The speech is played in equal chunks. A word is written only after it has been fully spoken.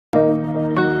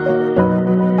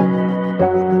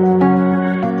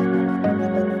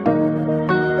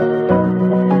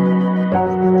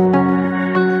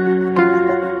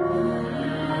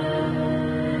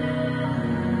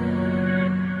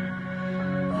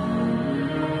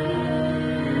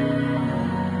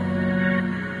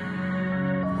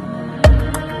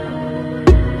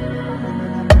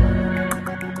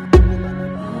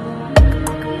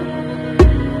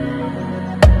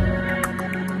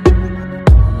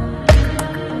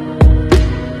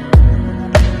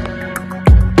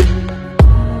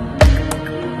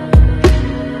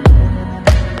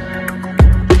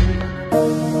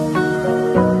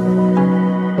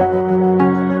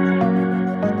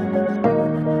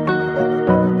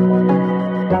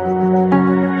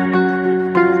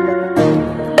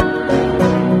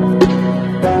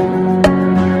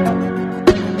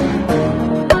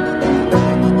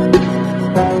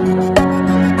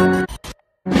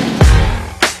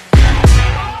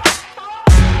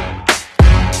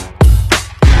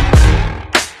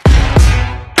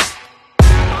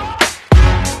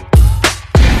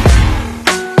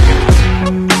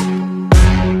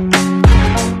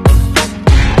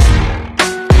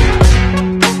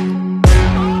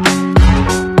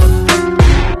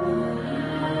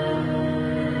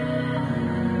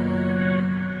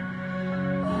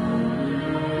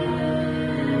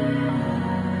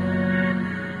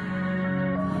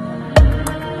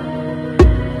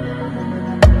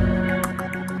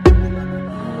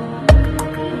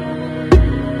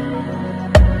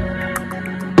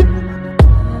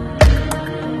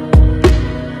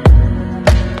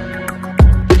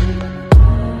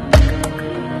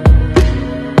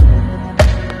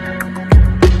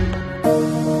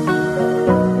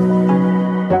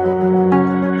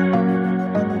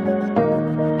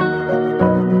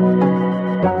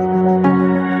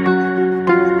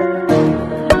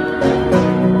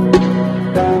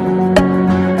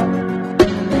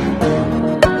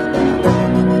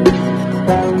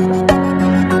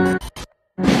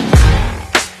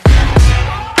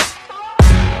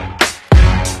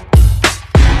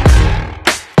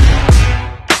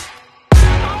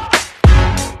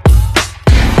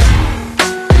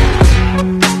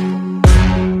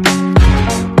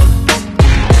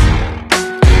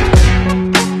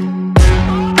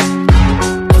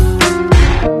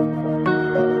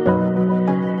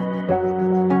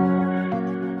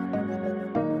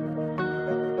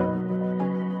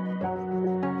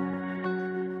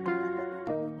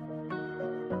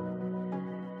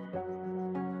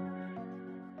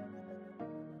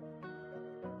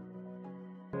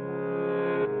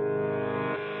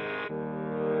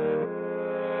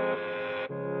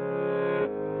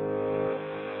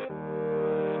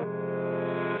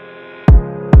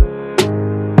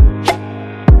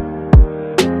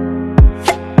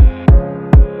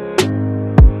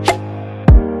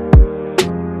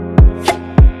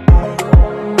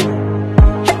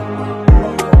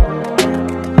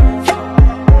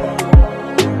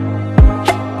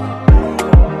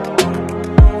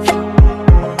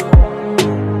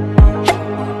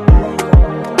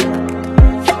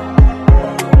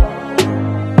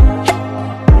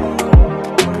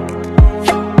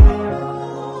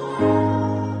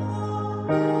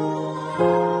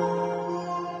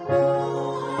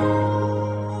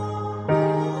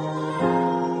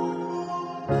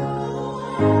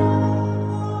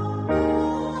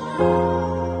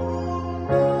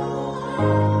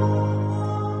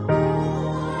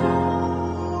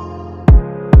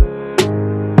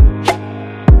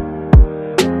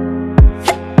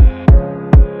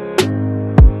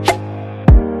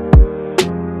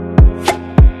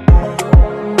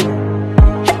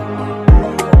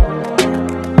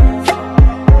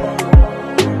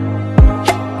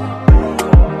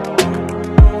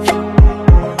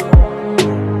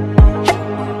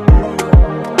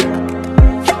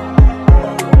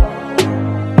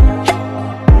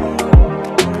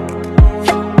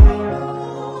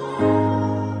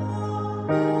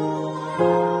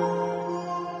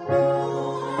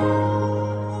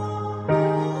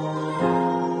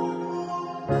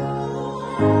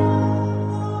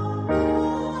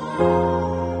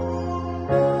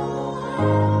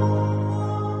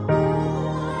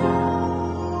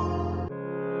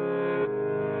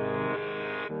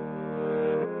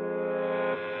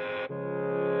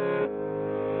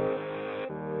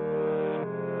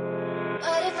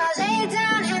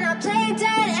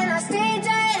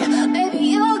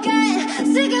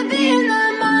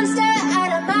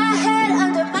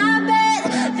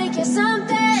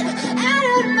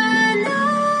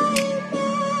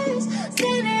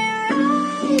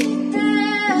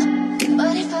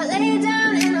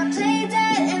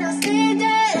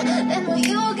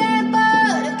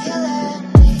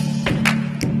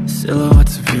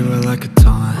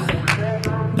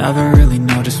Never really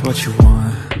know just what you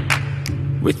want.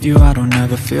 With you I don't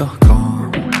ever feel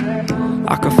calm.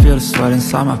 I can feel the sweat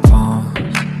inside my palms.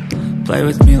 Play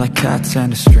with me like cats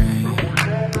and a string.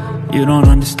 You don't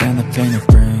understand the pain it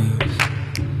brings.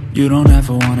 You don't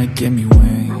ever wanna give me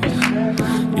wings.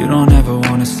 You don't ever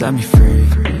wanna set me free.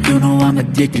 You know I'm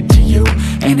addicted to you,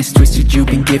 and it's twisted, you've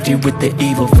been gifted with the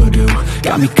evil voodoo.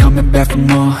 Got me coming back for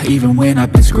more, even when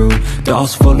I've been screwed.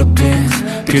 Dolls full of pins,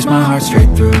 pierce my heart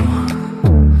straight through.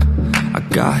 I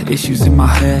got issues in my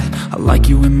head, I like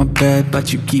you in my bed,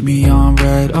 but you keep me on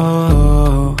red.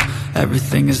 Oh,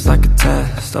 everything is like a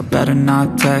test, I better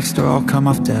not text or I'll come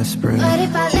off desperate. But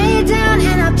if I lay down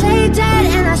and I play dead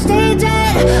and I stay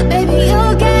dead, baby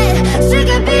you'll get sick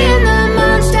of being the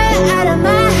monster out of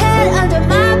my head, under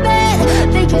my bed,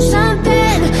 thinking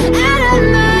something out of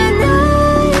my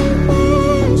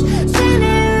nightmares,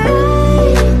 standing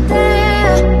right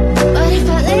there. But if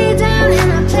I lay down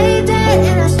and I play dead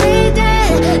and I stay dead,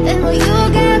 then will you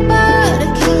get bored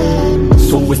again?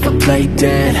 So if I play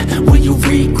dead, will you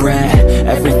regret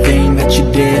everything that you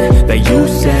did, that you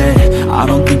said? I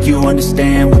don't think you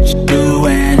understand what you're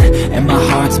doing, and my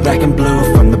heart's black and blue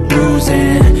from the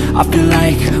bruising. I feel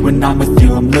like when I'm with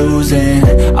you I'm losing.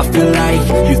 I feel like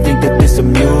you think that this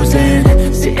amusing,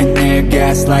 sitting there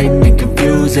gaslighting and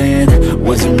confusing.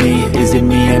 Was it me? Is it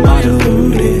me? Am I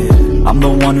deluded? I'm the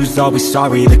one who's always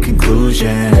sorry, the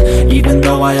conclusion, even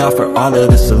though I offer all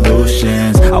of the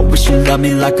solutions. I wish you loved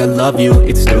me like I love you,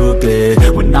 it's stupid.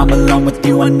 When I'm alone with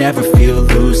you I never feel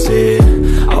lucid.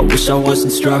 I wish I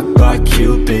wasn't struck by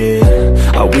Cupid.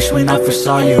 I wish when I first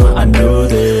saw you I knew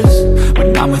this.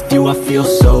 When I'm with you I feel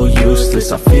so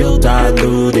useless, I feel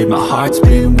diluted, my heart's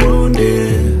been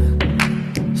wounded.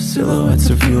 Silhouettes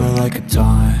of you are like a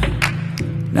taunt.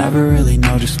 Never really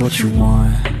know just what you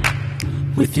want.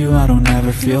 With you I don't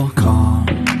ever feel calm.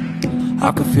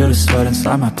 I can feel the sweat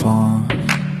inside my palms.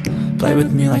 Play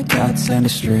with me like cats and a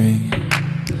string.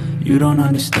 You don't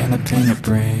understand the pain it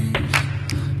brings.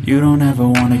 You don't ever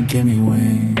wanna give me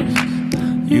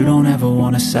wings. You don't ever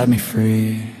wanna set me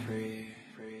free.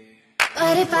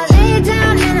 But if I lay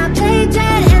down and I play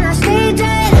dead and I stay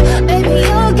dead, baby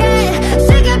you'll get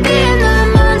sick of being the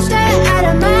monster out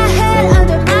of my head,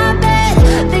 under my bed,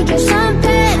 thinking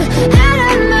something out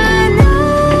of my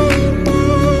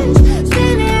nightmares,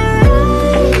 standing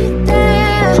right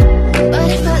there. But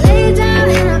if I lay down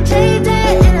and I play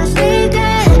dead and I stay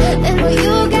dead, then will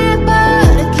you get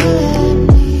bored of killing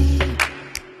me?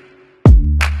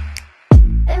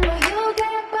 Then will you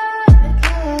get bored of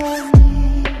killing me?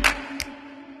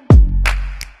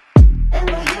 And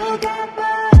will you get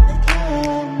bored of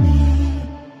killing me?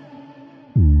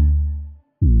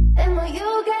 And will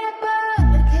you get bored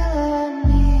of killing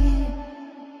me?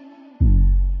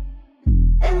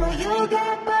 And will you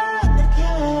get bored of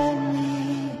killing me?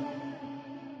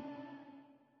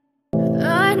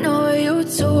 I know you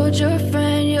told your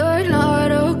friend you're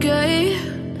not okay,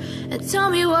 and tell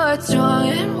me what's wrong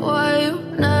and why you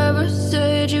never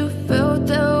said you felt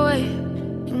that way.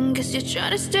 Guess you're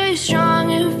trying to stay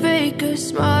strong and fake a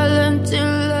smile until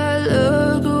I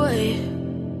look away.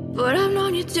 But I've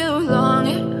known you too long,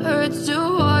 it hurts to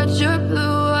watch your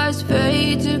blue eyes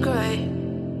fade to gray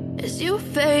as you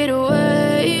fade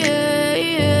away,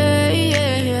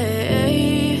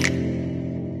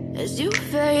 as you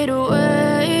fade away.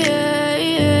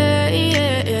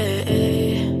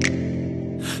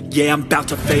 Yeah, I'm about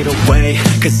to fade away,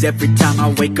 cause every time I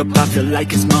wake up I feel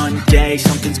like it's Monday.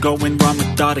 Something's going wrong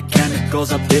with all the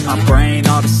chemicals up in my brain.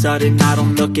 All of a sudden I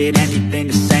don't look at anything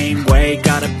the same way.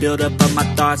 Got a buildup of my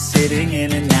thoughts sitting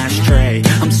in an ashtray.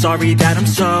 I'm sorry that I'm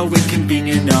so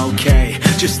inconvenient, okay.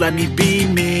 Just let me be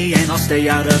me and I'll stay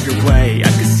out of your way.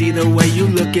 I can see the way you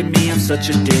look at me, I'm such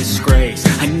a disgrace.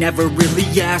 I never really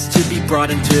asked to be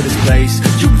brought into this place.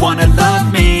 You wanna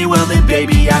love me? Well then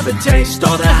baby I have a taste.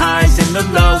 All the highs and the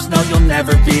lows, no you'll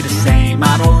never be the same.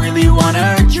 I don't really wanna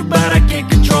hurt you but I can't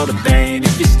control the pain.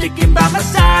 If you're sticking by my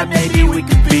side maybe we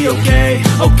could be okay.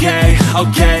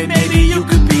 Okay, maybe you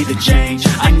could be the change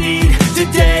I need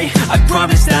today. I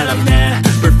promise that I've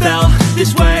never felt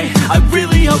this way. I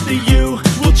really hope that you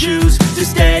will choose to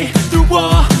stay through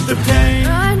all the pain.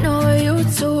 I know you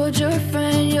told your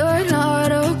friend you're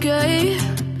not okay,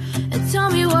 and tell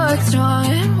me what's wrong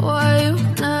and why you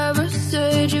never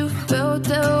said you felt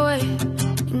that way.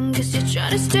 Guess you're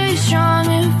trying to stay strong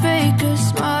and fake a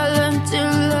smile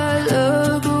until I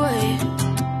look away.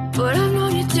 But I've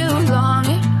known you too long,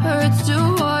 it hurts to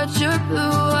watch your blue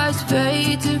eyes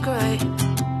fade to gray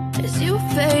as you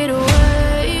fade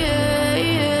away,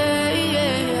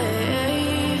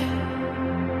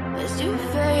 as you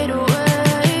fade away.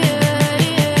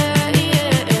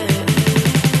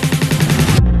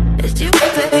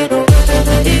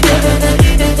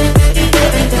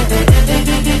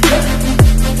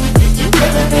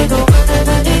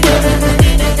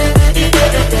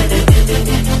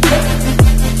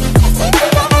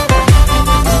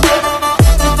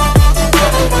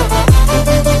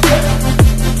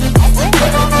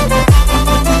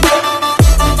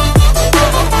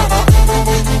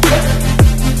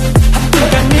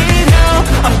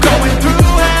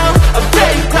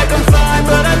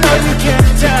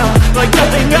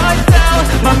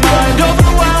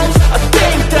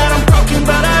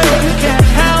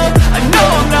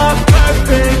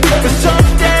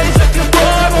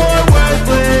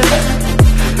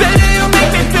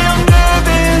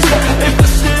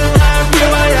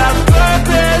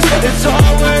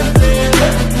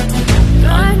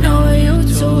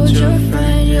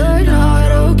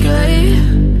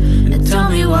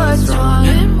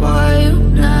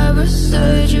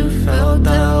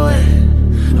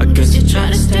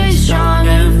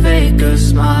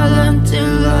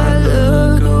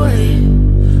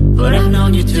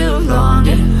 known you too long.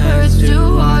 It hurts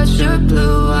to watch your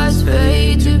blue eyes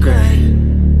fade to gray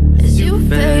as you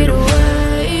fade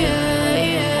away,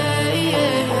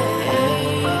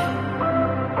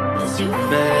 as you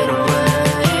fade away,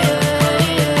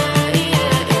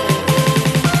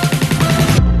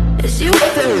 as you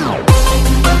fade away.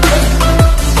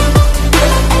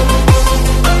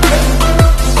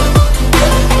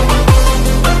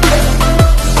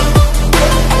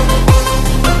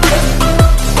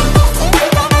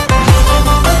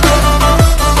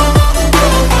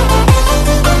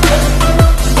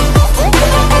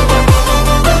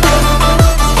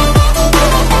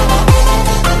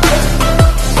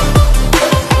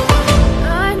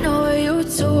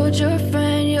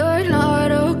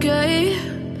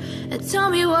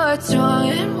 What's wrong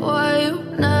and why you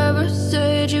never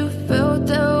said you felt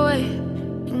that way?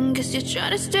 And guess you're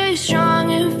trying to stay strong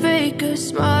and fake a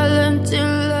smile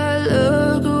until I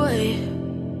look away.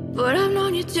 But I've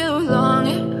known you too long,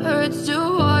 it hurts to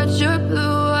watch your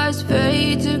blue eyes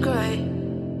fade to gray